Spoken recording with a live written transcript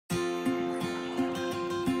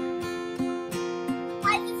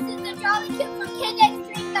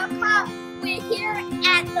we're here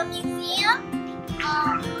at the museum.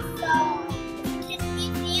 So Kids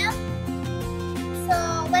Museum. So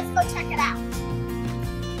let's go check it out.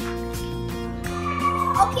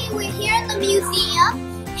 Okay, we're here in the museum,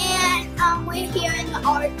 and we're here in the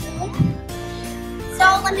art room. So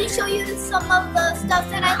let me show you some of the stuff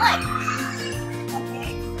that I like.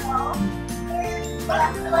 Okay, so here's the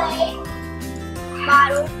clay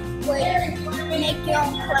bottle where you can make your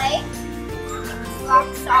own clay. It's rock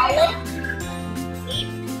solid.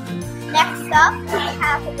 Next up, we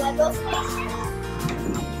have a Lego station.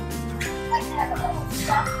 Let's have a little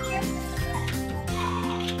stuff here.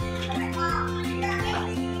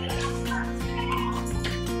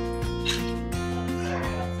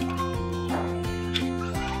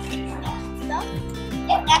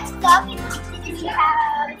 Next up, we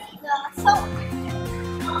have the sew.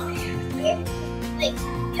 Like,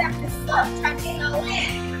 you have to sew, try to sew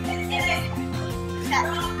it.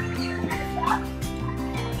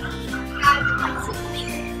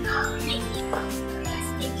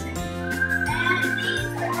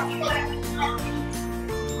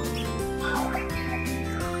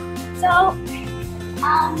 So,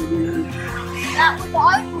 that was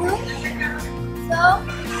our room.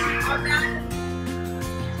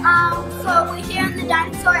 So we're here in the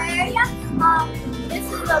dinosaur area. This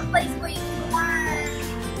is a place where you can learn.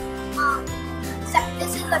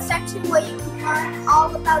 This is a section where you can learn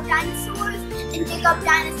all about dinosaurs and dig up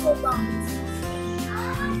dinosaur bones.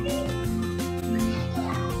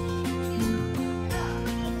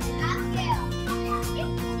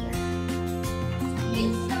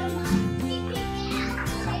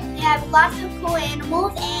 They have lots of cool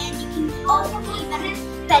animals, and you can also even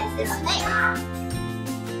pet the snake.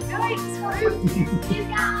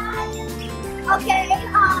 Okay,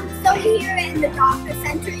 so here in the Doctor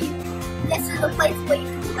Center, this is a place where you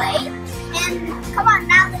can play. And come on,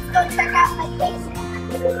 now let's go check out my patient.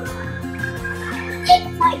 It's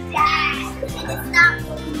my dad, and it's not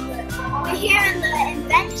moving good. We're here in the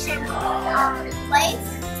invention place,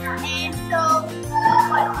 and so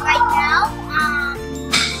right now,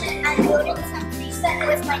 I'm building something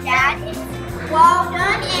with my dad. We're all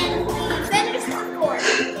done, and we finished the course.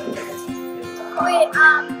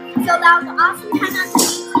 So that was an awesome time at the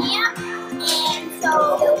museum, and so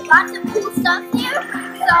there was lots of cool stuff there.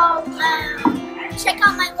 So check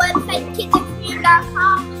out my website,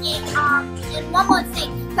 KidsXtreme.com, and one more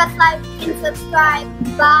thing, press like and subscribe.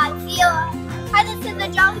 Bye. See you. Hi, this is the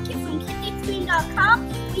Jolly Kid from KidsXtreme.com.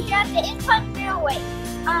 We're here at the Input Railway.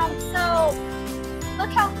 So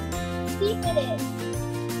look how steep it is.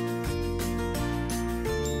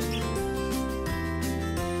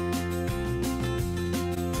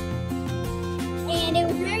 And it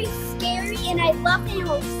was very scary, and I loved it. It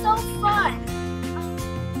was so fun.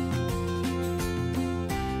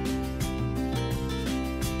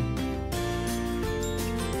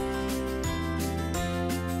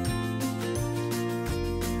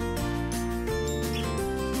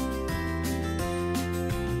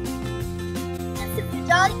 This is the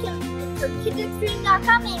Jolly Kid from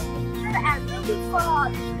KidsXtreme.com, and we're here at Ruby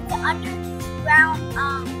Falls. It's an underground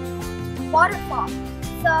waterfall.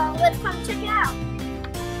 So let's come check it out.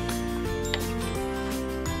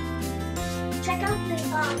 Check out the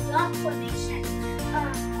rock formation.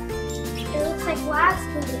 It looks like glass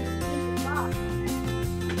moving through the rock.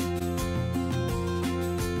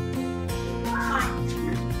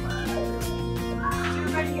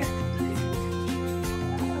 Right here.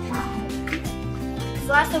 There's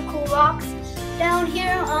lots of cool rocks down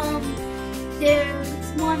here. There's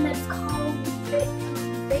one that's called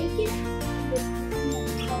bacon.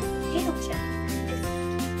 Potato chip. It's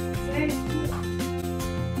very cool.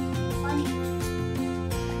 Funny.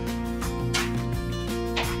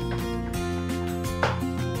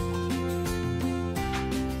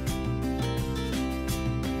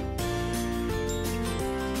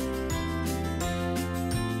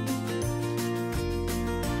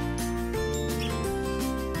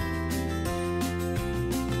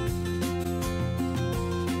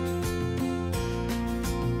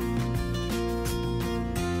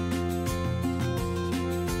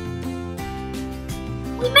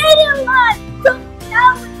 We made it alive! So now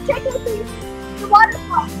let's check out the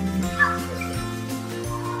waterfall.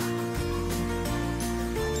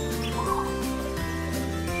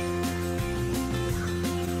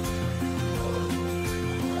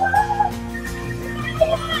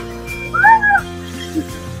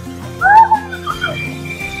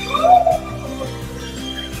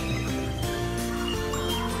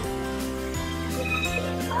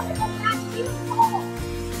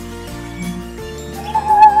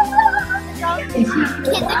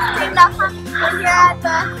 KidsXtreme.com. We're here at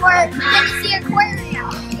the Tennessee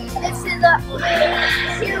Aquarium. This is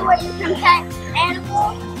here where you can pet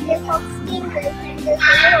animals. They're called stingers, and there's a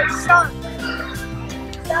little shark.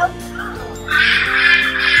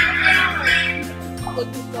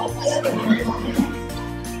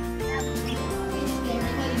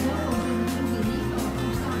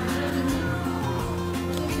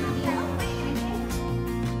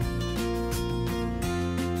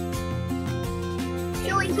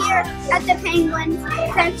 We're here at the penguin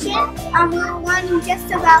section. We're learning just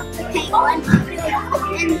about the penguin,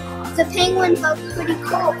 and the penguins look pretty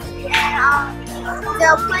cool, and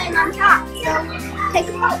they're playing on top. So take a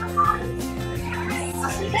look.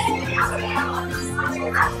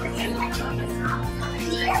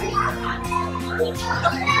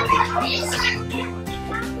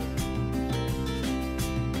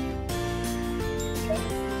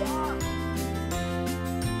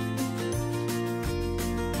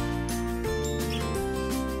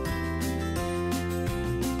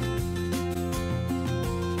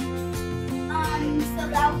 So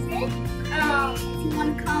that was it. If you want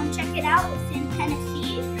to come check it out, it's in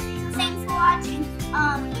Tennessee. So thanks for watching.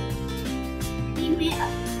 Leave me a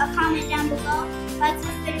comment down below. Like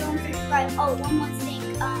this video and subscribe. Oh, one more thing.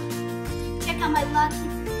 Check out my blog,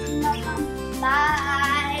 KidsXtreme.com.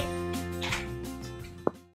 Bye.